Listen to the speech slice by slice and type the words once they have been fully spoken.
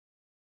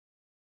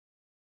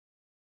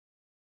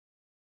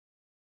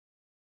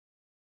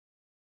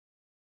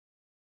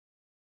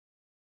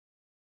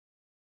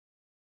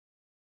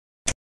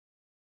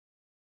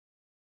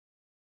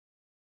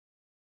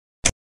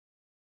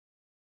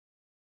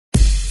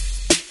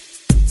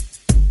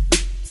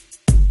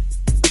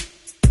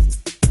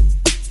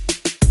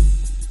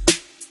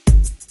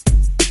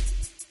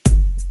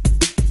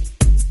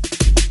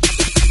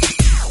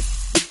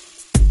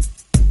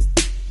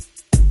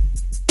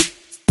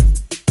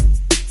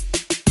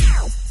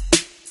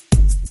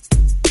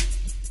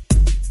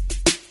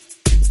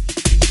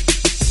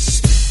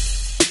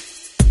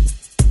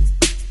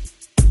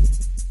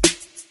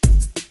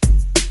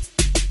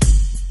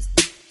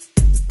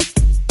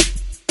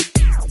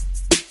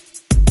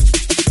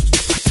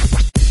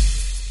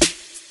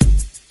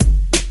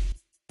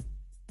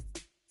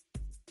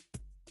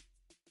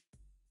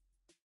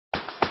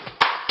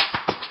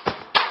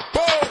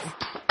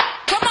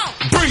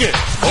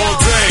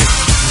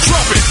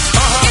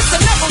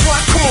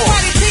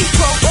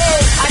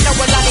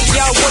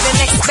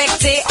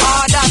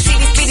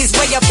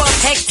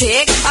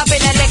hectic. I've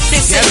been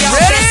elected, so yo,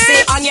 best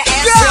sit on your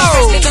ass real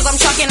fast because I'm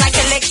shocking like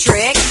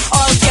electric.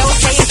 All yo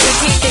say is to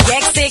keep the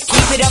exit,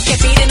 keep it up, get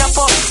beaten up,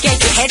 or get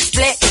your head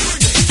split.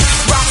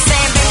 Rock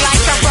standing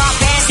like a rock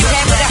band, you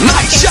have with a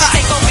hot shot.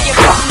 Take over your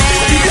phone,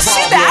 man. You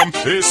see that?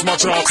 It's my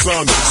chalk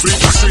son. Sweep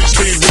the streets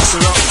team, mix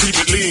it up, keep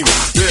it lean.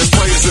 There's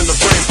players in the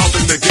frame, up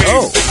in the game.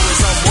 Oh.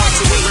 Someone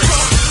to erase,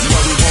 you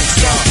know we won't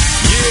stop.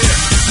 Yeah.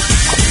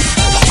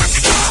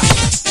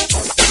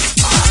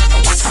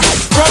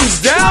 From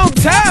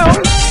downtown?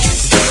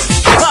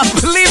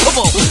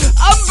 Unbelievable!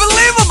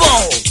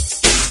 Unbelievable!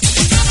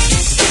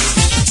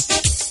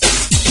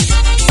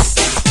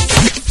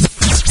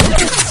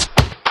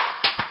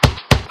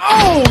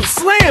 Oh,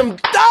 slam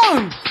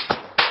dunk!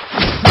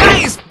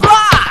 Nice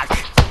block!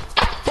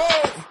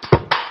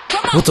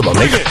 What's up,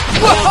 nigga?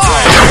 Whoa!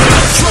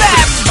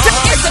 Slam dunk!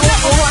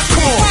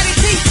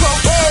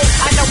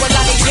 I know a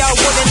lot of y'all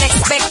wouldn't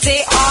expect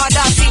it. All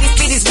the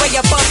speed is way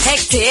above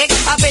hectic.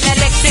 I've been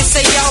elected, so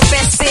yo,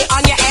 best sit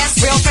on your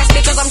ass real fast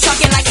because I'm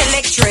shocking like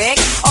electric.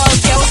 All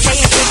yo say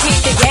is to keep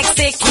the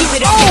exit, keep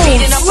it up, keep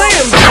beating up,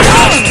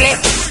 split.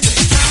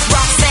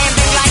 Rock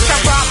standing like a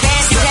rock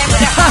band, you have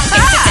with a hot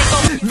to take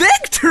over.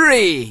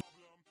 Victory!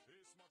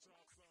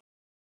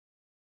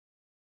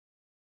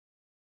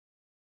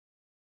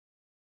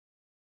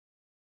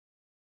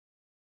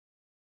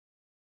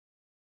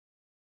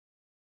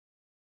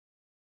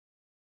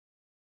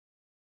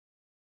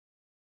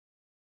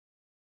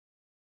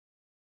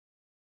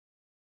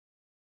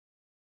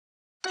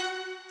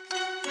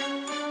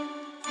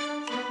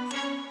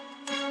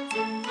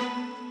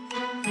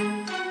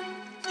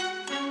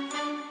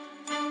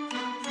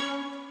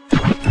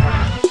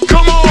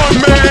 Come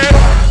on, man!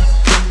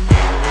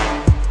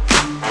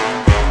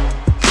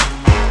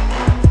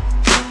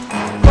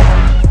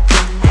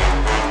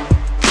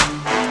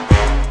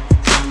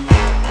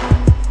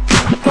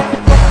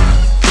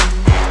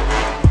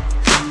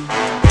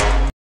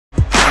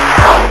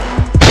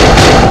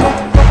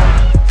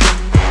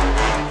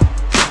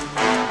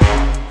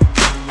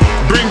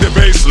 Bring the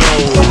bass low.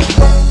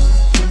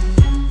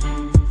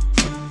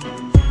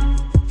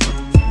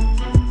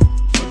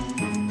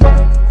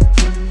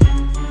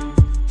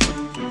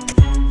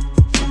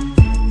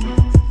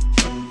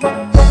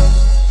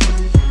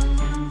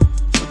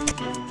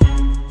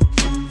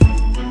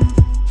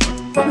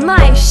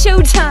 My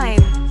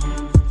showtime!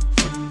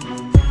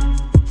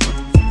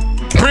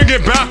 Bring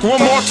it back one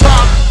more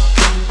time.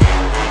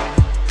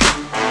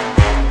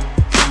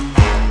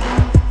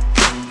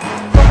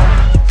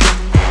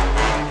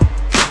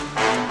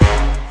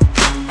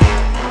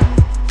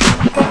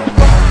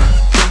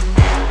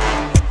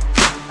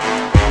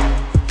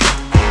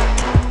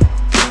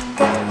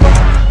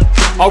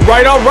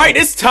 All right,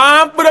 it's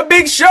time for the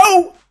big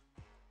show!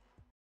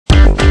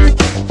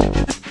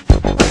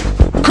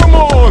 Come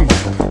on.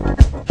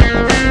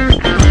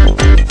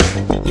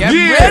 Get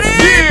Yeah, ready?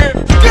 yeah.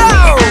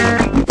 Go!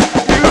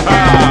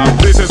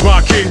 This is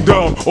my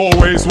kingdom,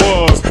 always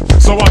was.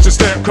 So watch your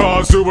step,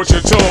 cause do what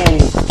you're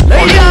told.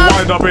 Lay Or you up.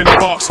 wind up in the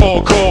box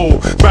all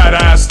cold.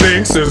 Badass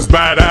thinks as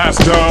badass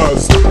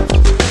does.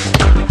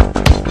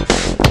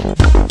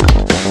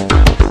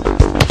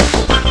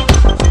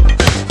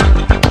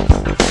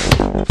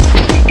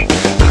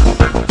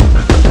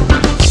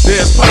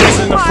 There's players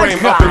in the my frame,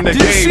 God, up in the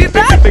did you see game.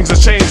 that? Things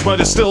have changed,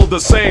 but it's still the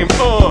same.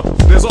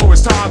 There's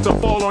always time to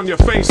fall on your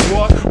face.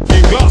 What?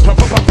 In gloves, pow,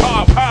 pow,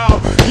 pow,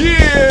 pow.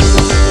 Yeah.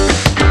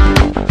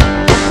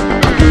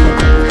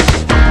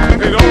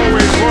 It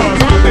always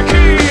was. I'm the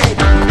king.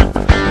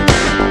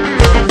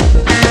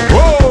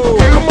 Whoa,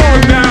 come on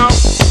now.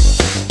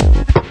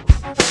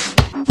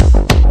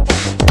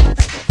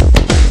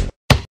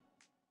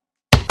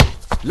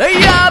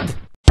 Lay up!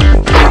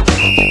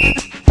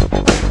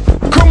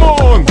 Come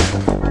on.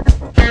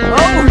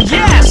 Oh,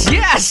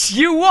 yes,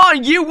 you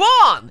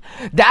won!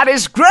 That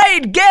is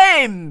great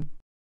game!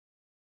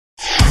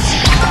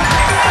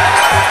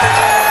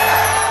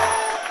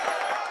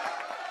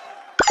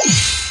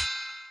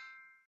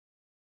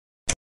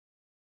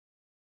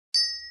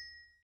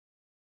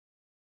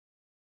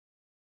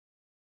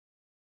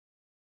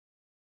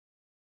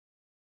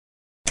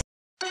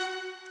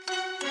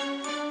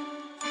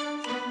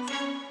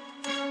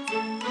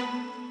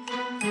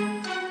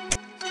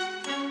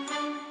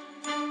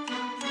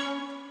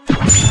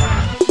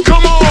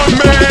 Come on,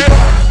 man.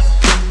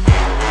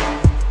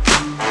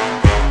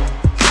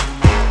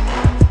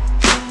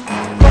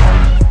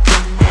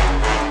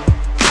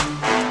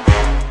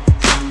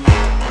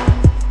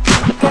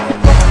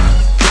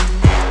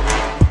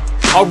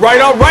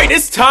 All right,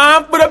 it's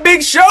time for the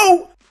big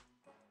show!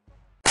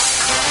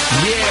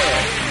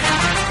 Yeah.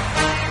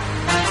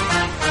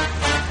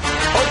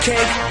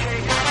 Okay.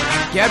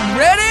 Get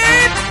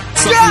ready,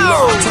 Something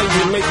go! I'll tell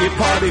you, make your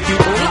party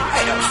people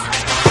live.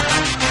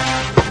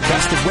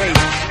 That's the way.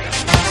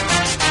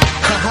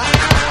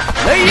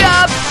 Lay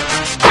up!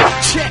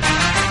 Check.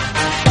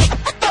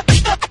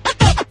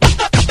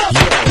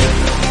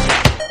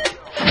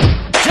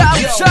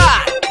 Jump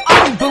shot!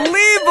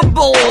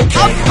 Unbelievable!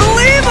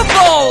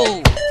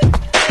 Unbelievable!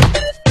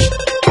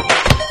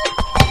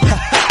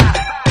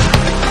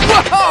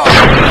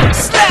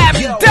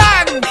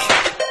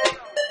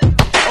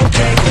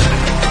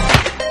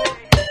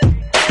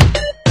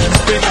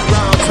 Spin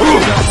around, turn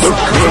it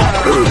upside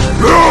down.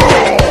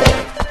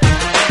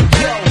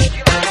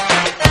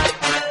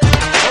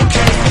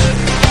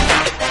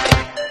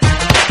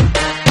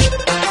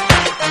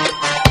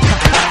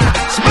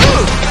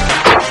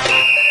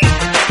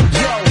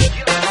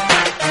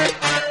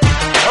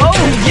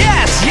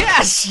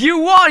 You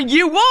won!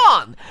 You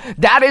won!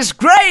 That is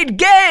great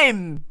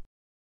game!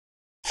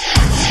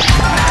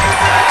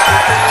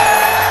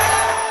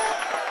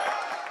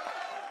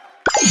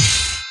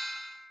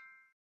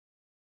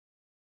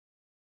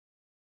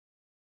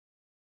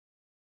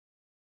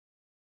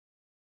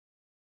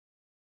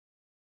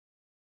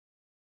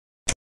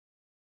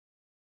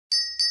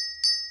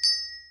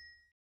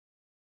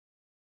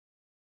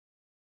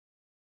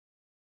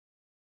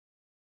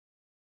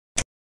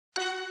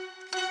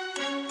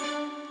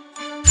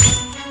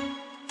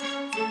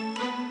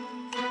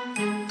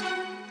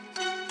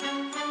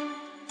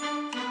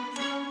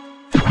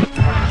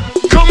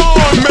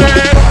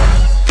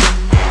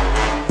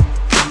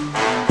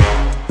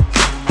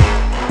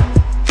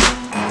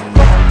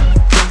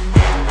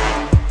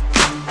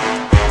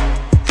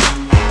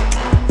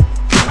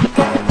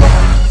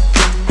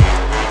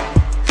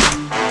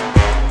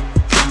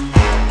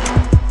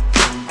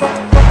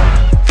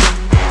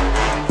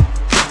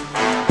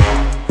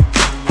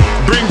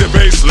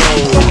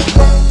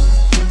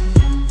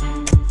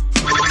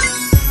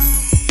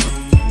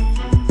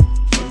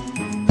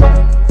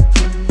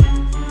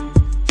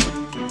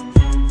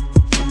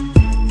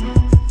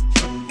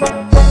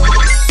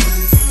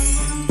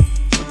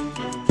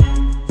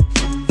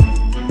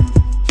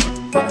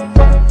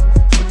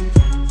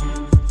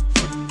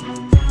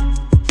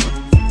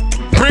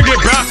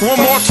 One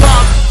more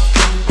time.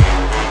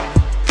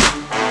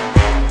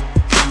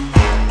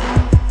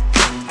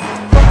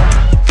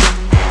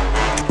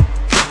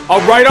 All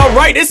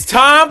right, it's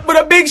time for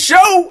the big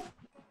show.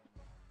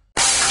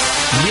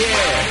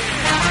 Yeah.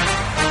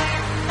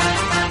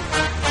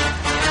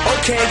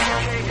 Okay.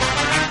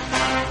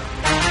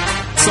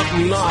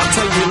 Something I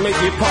tell you to make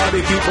your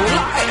party people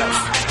live.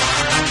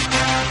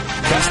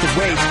 That's the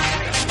way.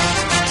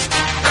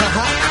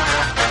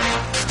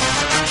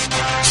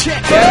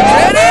 Check it.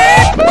 Ready?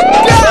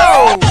 Go!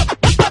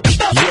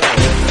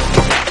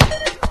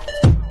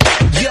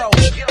 Yo.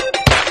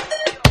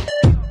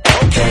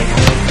 Okay.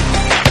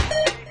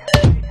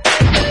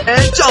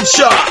 And jump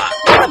shot!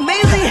 What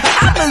amazing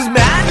happens,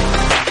 man!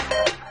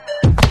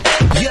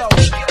 Yo.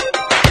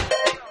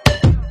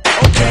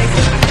 Okay.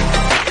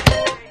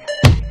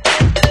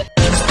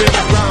 Spin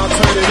around,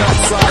 turn it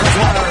upside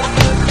down.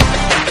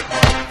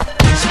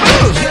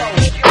 Smooth! Yo.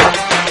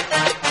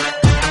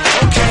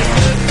 Okay.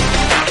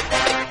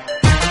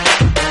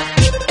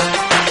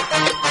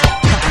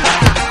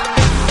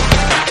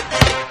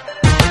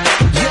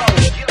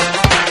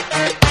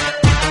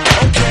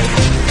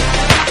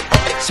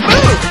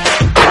 Smooth!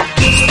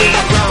 Spin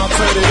around,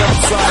 turn it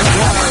upside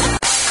down.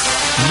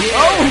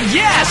 Yeah. Oh,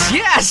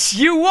 yes!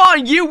 You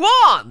won! You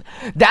won!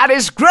 That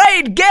is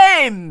great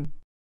game!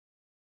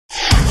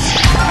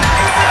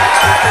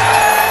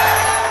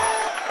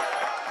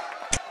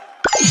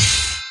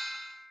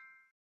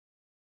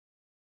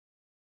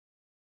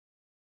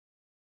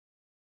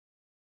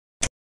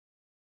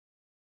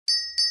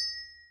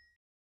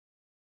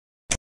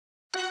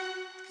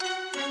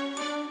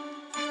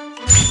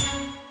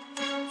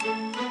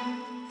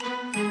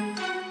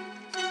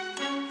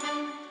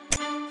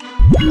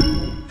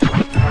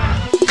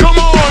 Come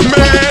on,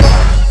 man.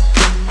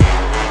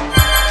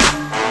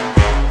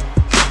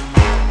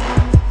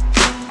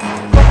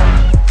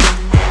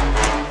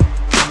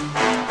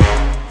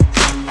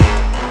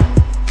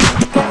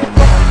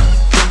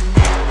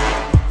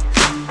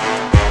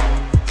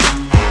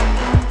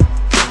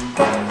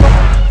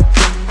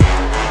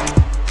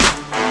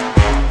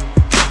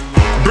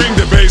 Bring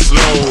the bass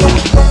low.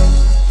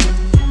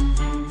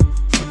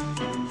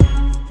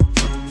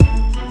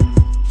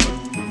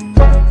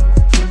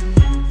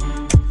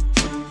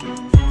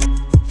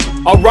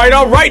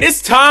 All right,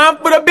 it's time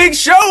for the big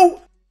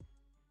show.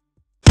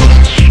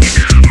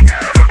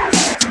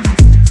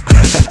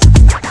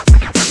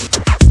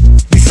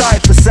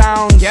 Decipher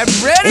sound. Get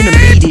ready? In the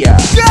media.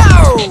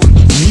 Go!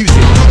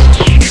 Music.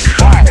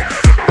 Wow.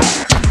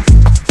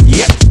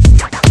 Yep.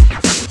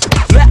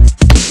 Blah.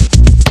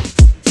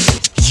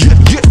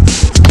 Yeah.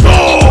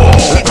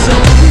 Oh. It's a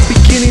new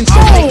beginning, so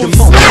make the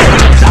most.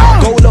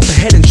 Goal up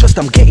ahead and trust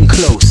I'm getting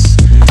close.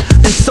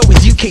 And so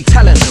is UK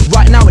talent.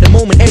 Right now at the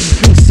moment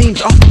everything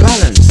seems off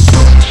balance.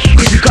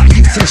 Cause we got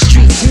youths in the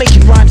streets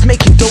making rhymes,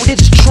 making dough, they're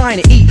just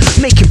trying to eat.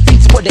 Making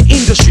beats but the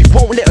industry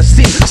won't let us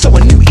in. So a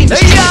new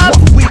industry is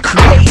what we're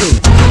creating.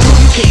 So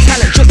UK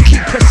talent, just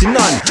keep pressing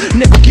on.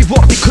 Never give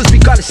up because we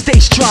gotta stay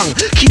strong.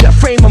 Keep that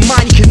frame of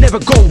mind, you can never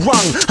go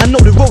wrong. I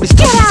know the road is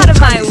tough, Get out of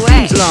my sometimes it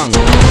way. seems long.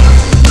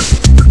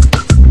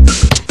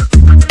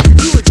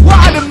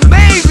 What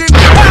amazing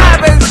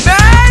happens,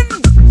 man!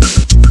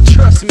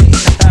 Trust me.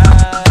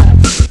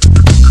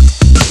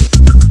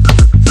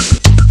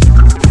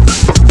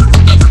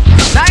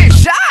 Nice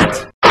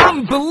shot!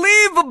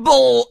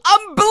 Unbelievable!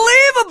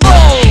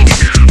 Unbelievable!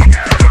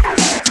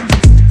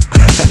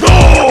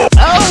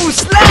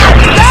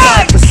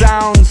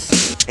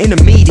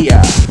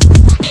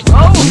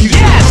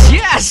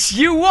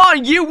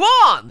 you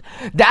won!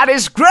 That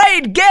is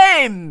great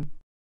game!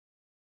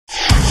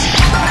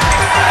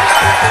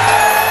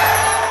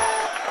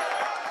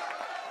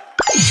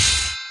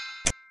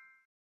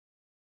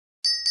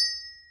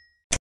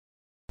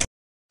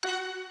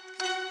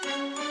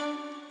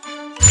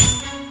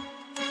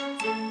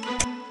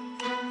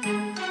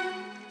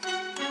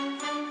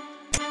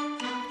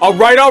 All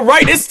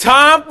right, it's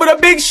time for the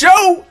big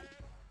show.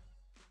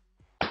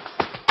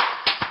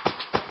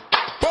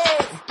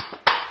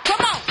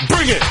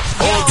 Bring it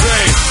all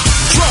day.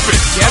 Drop it.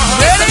 Get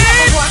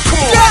ready?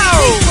 Go!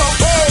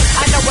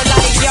 I know a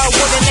lot of y'all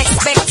wouldn't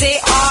expect it.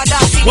 All the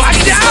Watch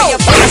out!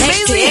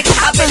 hectic.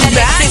 I've been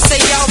elected, so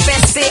y'all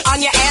best sit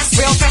on your ass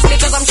real fast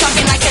because I'm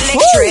shocking like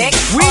electric.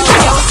 We All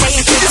know. y'all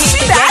saying to Did you keep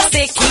see it that?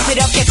 basic. Keep it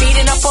up, get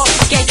beaten up, or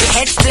get your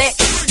head split.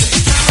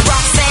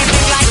 Rock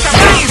sampling like a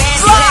rock band.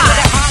 fly.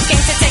 With a hard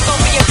game to take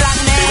over your block,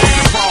 man.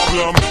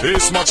 Problem.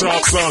 It's my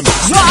child son.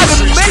 What a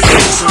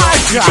amazing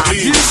podcast.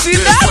 You see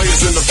that?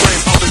 Players in the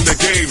frame up in the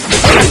game.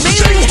 Amazing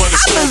Change, but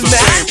it's still happens, the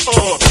man. same.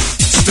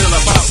 Still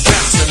about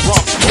dance and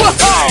rock.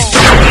 Whoa!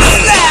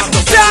 Slap On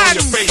your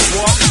dance! face,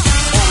 walk.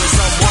 Always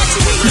someone to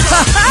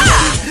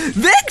erase.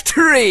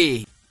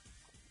 Victory!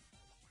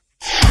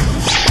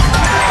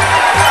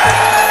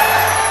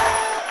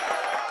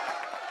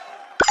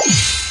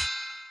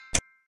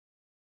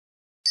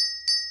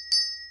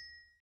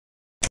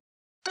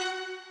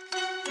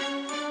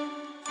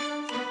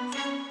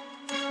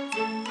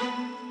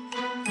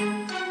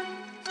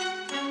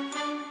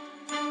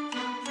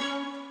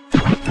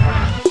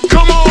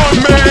 Come on,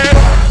 man.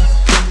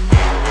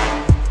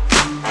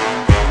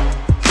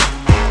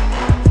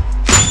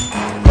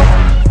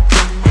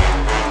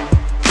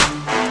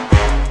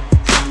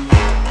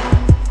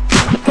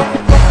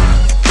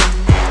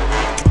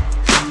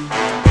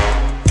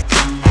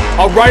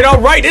 All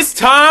right, it's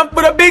time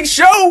for the big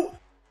show.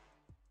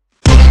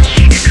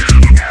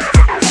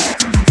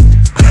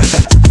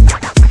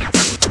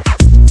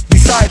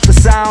 Decipher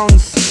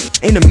sounds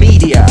in the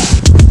media.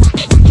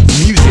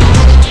 Music.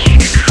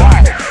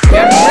 Wow.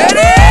 Get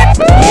ready?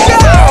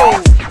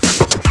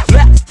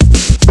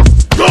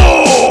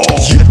 Go!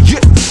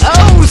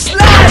 Oh,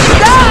 slide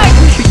dunk!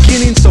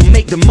 Beginning, so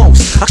make the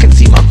most. I can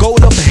see my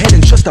goal up ahead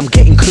and trust I'm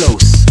getting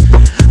close.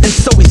 And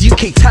so is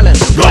UK talent.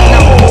 Right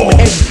now, at the moment,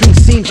 everything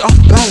seems off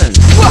balance.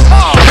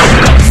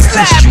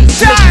 Slap Making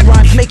dunk!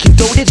 rhymes, making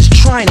dough, they're just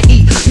trying to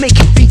eat.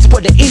 Making beats,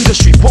 but the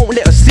industry won't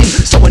let us in.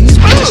 So a new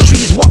industry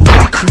is what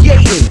we're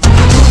creating.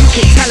 So UK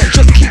talent,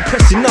 just keep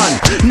pressing on.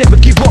 Never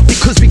give up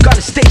because we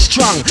gotta stay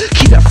strong.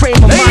 Keep that frame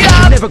of mind, Hey,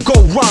 can never go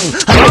wrong.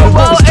 I Oh, never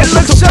well, always it talk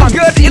looks so sometimes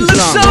good, it seems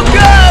looks long. so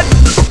good!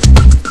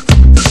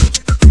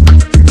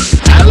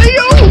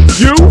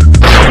 You?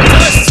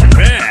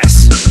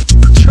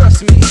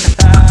 Trust me.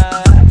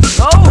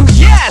 Oh,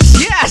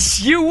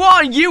 yes, you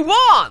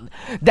won!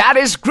 That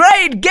is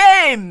great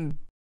game!